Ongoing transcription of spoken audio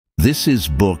This is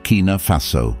Burkina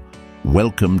Faso.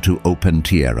 Welcome to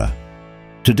OpenTierra.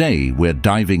 Today we're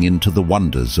diving into the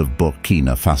wonders of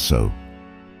Burkina Faso.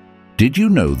 Did you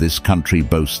know this country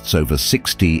boasts over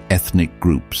 60 ethnic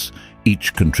groups,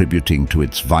 each contributing to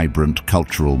its vibrant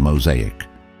cultural mosaic?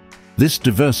 This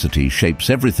diversity shapes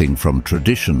everything from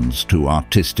traditions to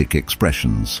artistic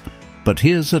expressions. But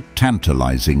here's a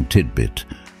tantalizing tidbit.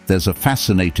 There's a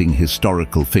fascinating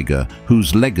historical figure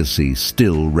whose legacy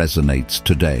still resonates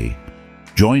today.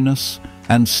 Join us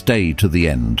and stay to the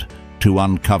end to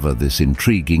uncover this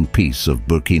intriguing piece of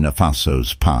Burkina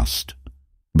Faso's past.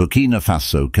 Burkina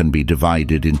Faso can be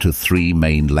divided into three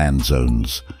main land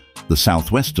zones. The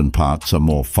southwestern parts are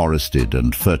more forested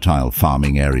and fertile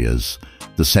farming areas.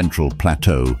 The central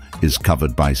plateau is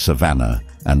covered by savanna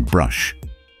and brush.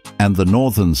 And the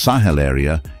northern Sahel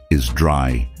area is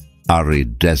dry,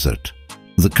 arid desert.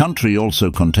 The country also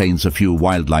contains a few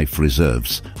wildlife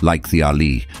reserves, like the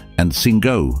Ali and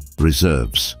Singo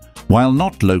reserves. While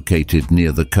not located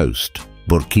near the coast,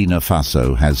 Burkina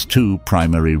Faso has two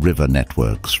primary river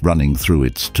networks running through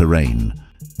its terrain.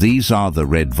 These are the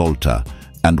Red Volta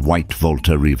and White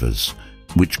Volta rivers,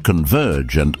 which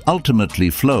converge and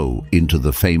ultimately flow into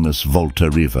the famous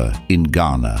Volta River in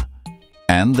Ghana.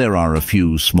 And there are a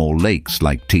few small lakes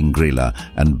like Tingrila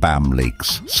and Bam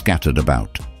lakes scattered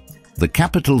about. The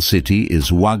capital city is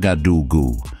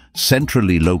Ouagadougou,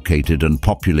 centrally located and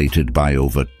populated by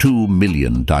over 2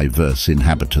 million diverse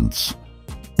inhabitants.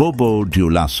 Bobo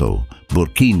Dioulasso,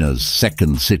 Burkina's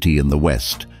second city in the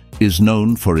west, is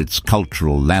known for its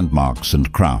cultural landmarks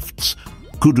and crafts.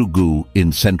 Koudougou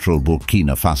in central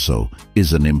Burkina Faso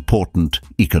is an important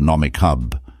economic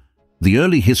hub. The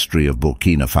early history of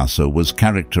Burkina Faso was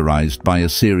characterized by a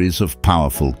series of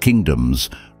powerful kingdoms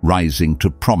rising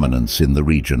to prominence in the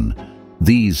region.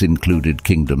 These included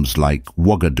kingdoms like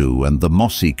Ouagadougou and the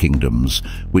Mossi kingdoms,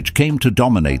 which came to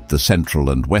dominate the central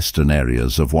and western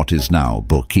areas of what is now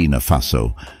Burkina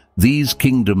Faso. These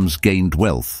kingdoms gained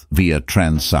wealth via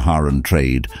trans-Saharan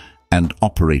trade and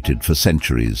operated for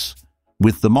centuries,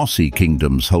 with the Mossi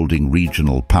kingdoms holding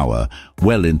regional power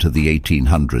well into the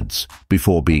 1800s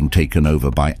before being taken over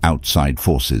by outside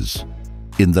forces.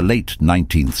 In the late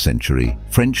 19th century,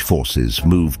 French forces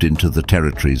moved into the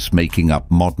territories making up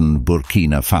modern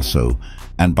Burkina Faso,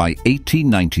 and by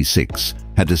 1896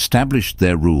 had established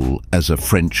their rule as a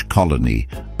French colony,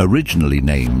 originally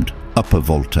named Upper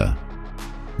Volta.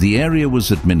 The area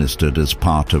was administered as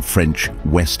part of French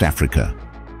West Africa.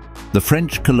 The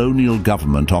French colonial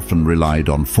government often relied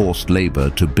on forced labor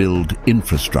to build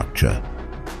infrastructure.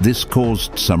 This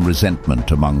caused some resentment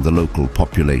among the local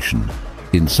population.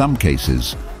 In some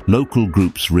cases, local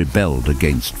groups rebelled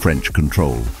against French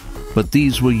control, but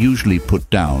these were usually put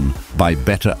down by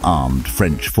better armed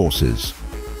French forces.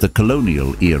 The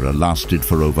colonial era lasted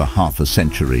for over half a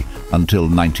century, until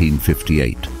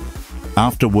 1958.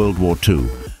 After World War II,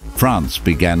 France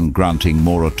began granting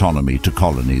more autonomy to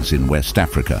colonies in West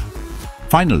Africa.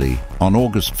 Finally, on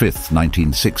August 5,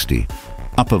 1960,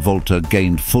 Upper Volta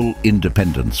gained full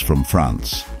independence from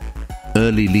France.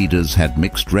 Early leaders had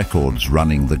mixed records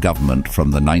running the government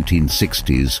from the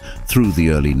 1960s through the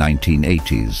early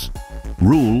 1980s.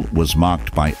 Rule was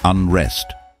marked by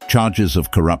unrest, charges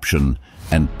of corruption,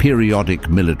 and periodic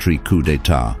military coups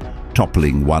d'etat,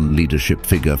 toppling one leadership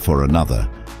figure for another.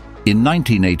 In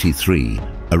 1983,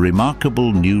 a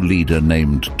remarkable new leader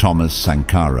named Thomas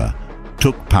Sankara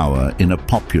took power in a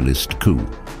populist coup.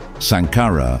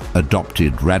 Sankara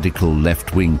adopted radical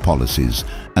left-wing policies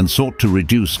and sought to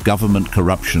reduce government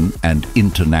corruption and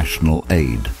international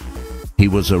aid. He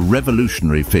was a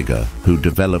revolutionary figure who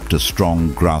developed a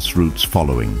strong grassroots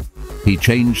following. He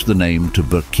changed the name to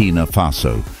Burkina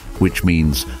Faso, which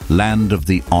means Land of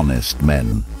the Honest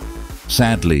Men.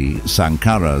 Sadly,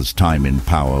 Sankara's time in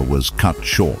power was cut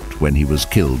short when he was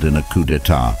killed in a coup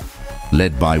d'etat,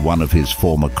 led by one of his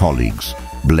former colleagues,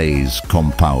 Blaise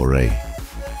Compaoré.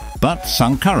 But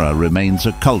Sankara remains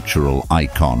a cultural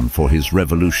icon for his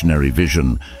revolutionary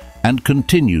vision and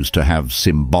continues to have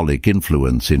symbolic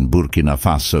influence in Burkina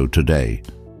Faso today.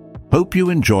 Hope you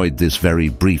enjoyed this very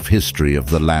brief history of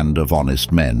the Land of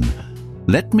Honest Men.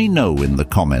 Let me know in the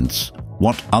comments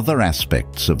what other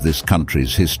aspects of this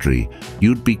country's history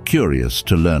you'd be curious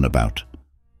to learn about.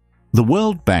 The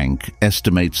World Bank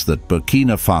estimates that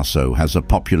Burkina Faso has a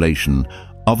population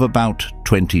of about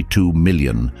 22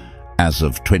 million as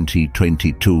of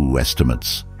 2022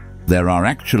 estimates. There are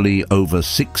actually over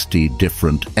 60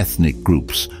 different ethnic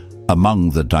groups among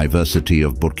the diversity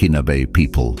of Burkinabe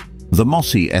people. The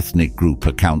Mossi ethnic group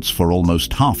accounts for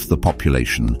almost half the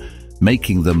population,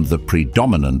 making them the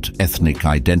predominant ethnic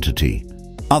identity.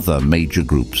 Other major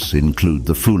groups include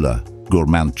the Fula,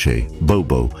 Gourmandche,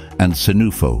 Bobo, and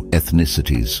Senufo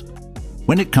ethnicities.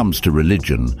 When it comes to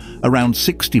religion, around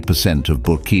 60% of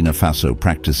Burkina Faso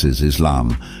practices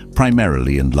Islam,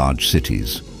 primarily in large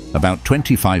cities. About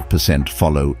 25%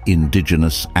 follow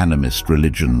indigenous animist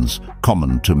religions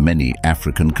common to many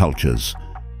African cultures,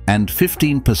 and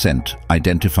 15%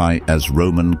 identify as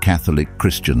Roman Catholic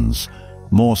Christians,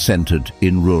 more centered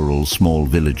in rural small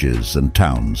villages and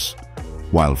towns.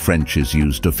 While French is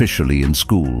used officially in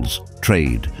schools,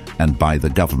 trade, and by the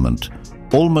government,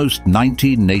 almost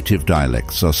 90 native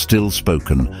dialects are still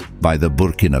spoken by the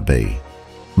Burkinabe.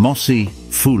 Mossi,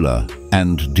 Fula,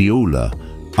 and Dioula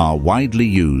are widely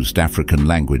used African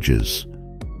languages.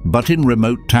 But in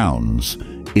remote towns,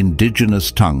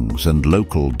 indigenous tongues and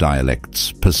local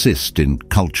dialects persist in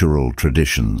cultural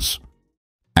traditions.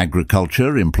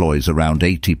 Agriculture employs around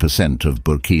 80% of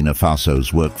Burkina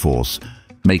Faso's workforce,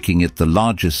 making it the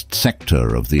largest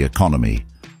sector of the economy.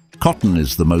 Cotton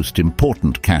is the most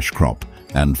important cash crop,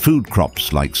 and food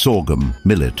crops like sorghum,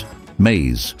 millet,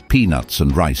 maize, peanuts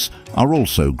and rice are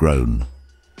also grown.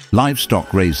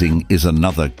 Livestock raising is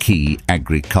another key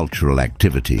agricultural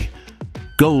activity.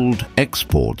 Gold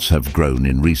exports have grown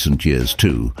in recent years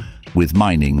too, with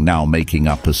mining now making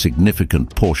up a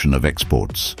significant portion of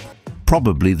exports.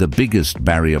 Probably the biggest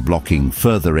barrier blocking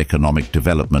further economic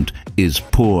development is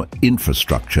poor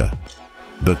infrastructure.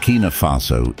 Burkina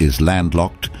Faso is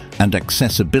landlocked and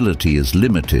accessibility is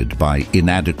limited by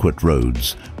inadequate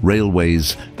roads,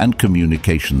 railways and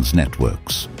communications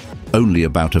networks. Only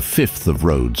about a fifth of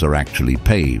roads are actually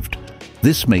paved.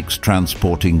 This makes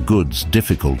transporting goods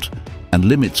difficult and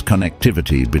limits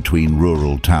connectivity between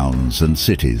rural towns and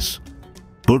cities.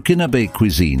 Burkinabe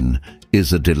cuisine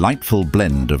is a delightful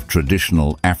blend of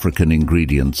traditional African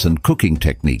ingredients and cooking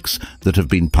techniques that have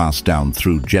been passed down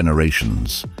through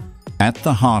generations. At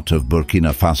the heart of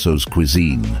Burkina Faso's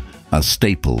cuisine are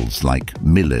staples like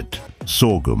millet,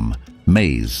 sorghum,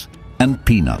 maize, and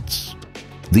peanuts.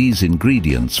 These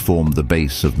ingredients form the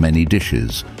base of many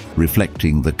dishes,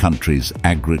 reflecting the country's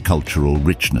agricultural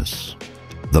richness.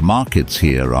 The markets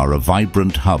here are a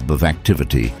vibrant hub of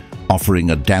activity,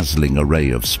 offering a dazzling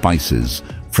array of spices,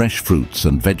 fresh fruits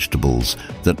and vegetables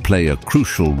that play a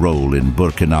crucial role in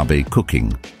Burkinabe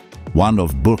cooking. One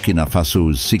of Burkina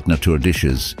Faso's signature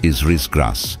dishes is riz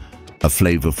gras, a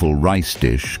flavorful rice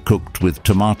dish cooked with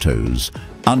tomatoes,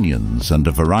 onions and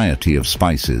a variety of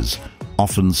spices,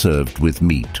 often served with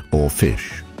meat or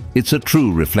fish. It's a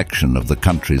true reflection of the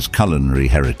country's culinary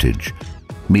heritage.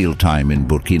 Mealtime in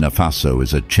Burkina Faso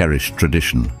is a cherished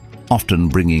tradition, often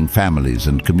bringing families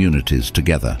and communities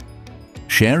together.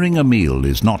 Sharing a meal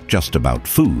is not just about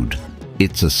food,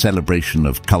 it's a celebration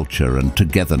of culture and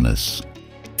togetherness.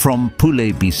 From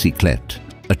poulet bicyclette,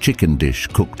 a chicken dish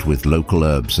cooked with local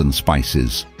herbs and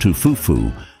spices, to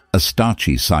fufu, a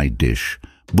starchy side dish,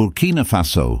 Burkina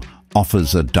Faso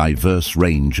offers a diverse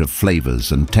range of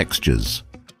flavors and textures.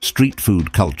 Street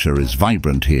food culture is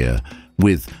vibrant here,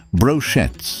 with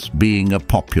brochettes being a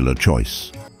popular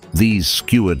choice. These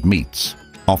skewered meats,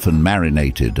 often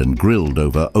marinated and grilled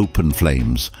over open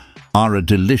flames, are a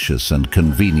delicious and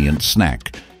convenient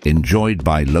snack enjoyed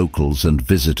by locals and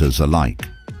visitors alike.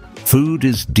 Food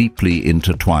is deeply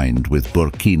intertwined with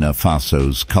Burkina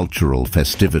Faso's cultural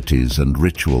festivities and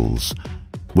rituals.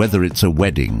 Whether it's a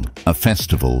wedding, a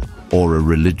festival, or a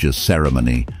religious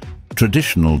ceremony,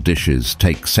 traditional dishes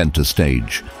take center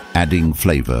stage, adding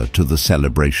flavor to the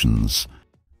celebrations.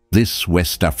 This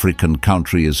West African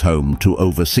country is home to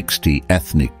over 60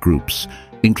 ethnic groups,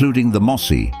 including the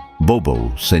Mossi, Bobo,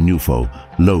 Senufo,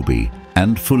 Lobi,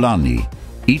 and Fulani.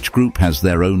 Each group has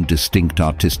their own distinct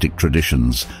artistic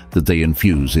traditions that they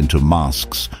infuse into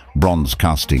masks, bronze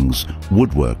castings,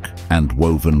 woodwork, and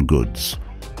woven goods.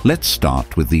 Let's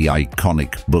start with the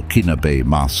iconic Burkinabe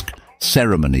mask,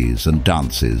 ceremonies and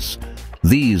dances.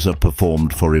 These are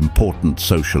performed for important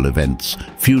social events,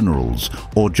 funerals,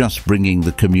 or just bringing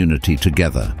the community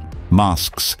together.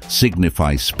 Masks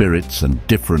signify spirits and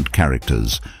different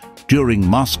characters. During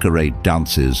masquerade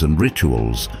dances and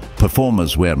rituals,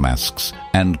 performers wear masks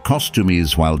and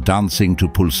costumes while dancing to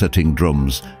pulsating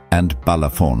drums and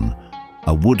balafon,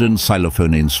 a wooden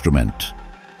xylophone instrument.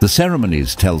 The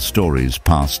ceremonies tell stories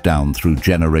passed down through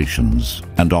generations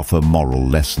and offer moral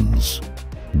lessons.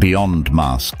 Beyond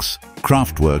masks,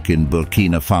 craftwork in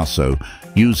Burkina Faso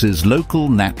uses local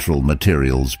natural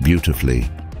materials beautifully.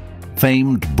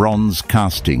 Famed bronze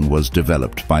casting was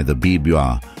developed by the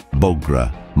Bibua,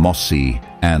 Bogra, Mossi,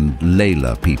 and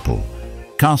Leila people.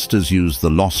 Casters use the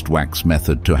lost wax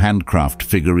method to handcraft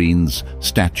figurines,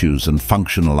 statues, and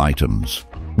functional items.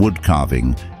 Wood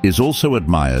carving is also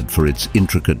admired for its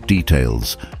intricate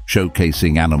details,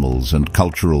 showcasing animals and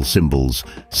cultural symbols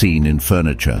seen in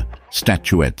furniture,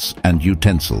 statuettes, and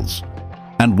utensils.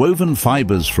 And woven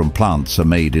fibers from plants are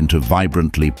made into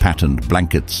vibrantly patterned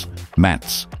blankets,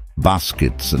 mats,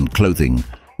 baskets, and clothing,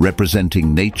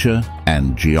 representing nature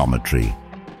and geometry.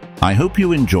 I hope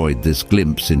you enjoyed this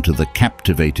glimpse into the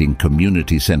captivating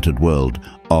community-centered world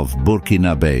of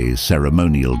Burkinabe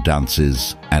ceremonial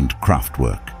dances and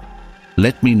craftwork.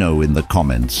 Let me know in the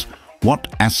comments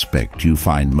what aspect you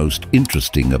find most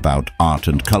interesting about art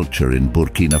and culture in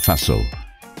Burkina Faso.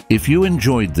 If you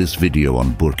enjoyed this video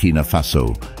on Burkina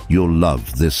Faso, you'll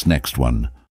love this next one.